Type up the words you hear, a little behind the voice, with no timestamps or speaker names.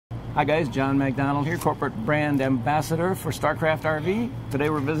Hi guys, John McDonald here, Corporate Brand Ambassador for StarCraft RV. Today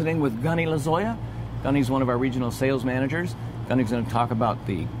we're visiting with Gunny Lozoya. Gunny's one of our regional sales managers. Gunny's going to talk about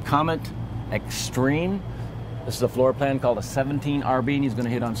the Comet Extreme. This is a floor plan called a 17 RV, and he's going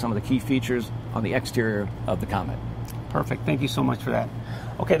to hit on some of the key features on the exterior of the Comet. Perfect. Thank you so much for that.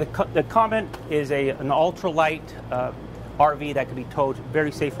 Okay, the Comet is an ultralight RV that can be towed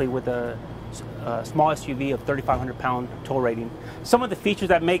very safely with a small SUV of 3,500 pound tow rating. Some of the features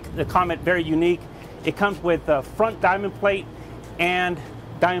that make the Comet very unique: it comes with a front diamond plate and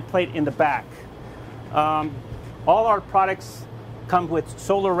diamond plate in the back. All our products come with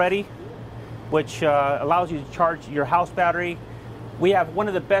solar ready, which allows you to charge your house battery. We have one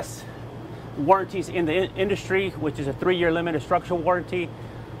of the best warranties in the industry, which is a 3-year limited structural warranty.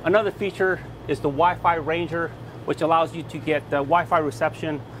 Another feature is the Wi-Fi Ranger, which allows you to get the Wi-Fi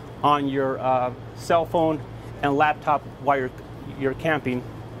reception on your cell phone and laptop while you're camping.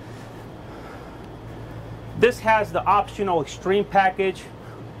 This has the optional Extreme package,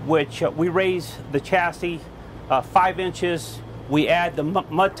 which we raise the chassis 5 inches. We add the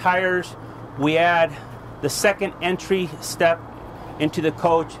mud tires. We add the second entry step into the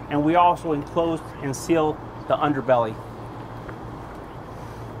coach, and we also enclose and seal the underbelly.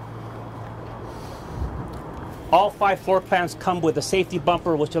 All 5 floor plans come with a safety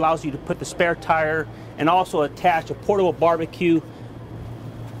bumper, which allows you to put the spare tire and also attach a portable barbecue.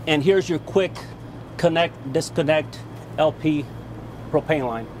 And here's your quick connect, disconnect LP propane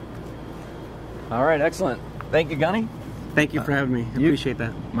line. All right, excellent. Thank you, Gunny. Thank you for having me. I appreciate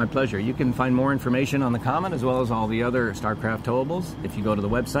that. My pleasure. You can find more information on the Comet as well as all the other StarCraft towables if you go to the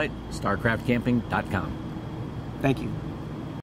website, starcraftcamping.com. Thank you.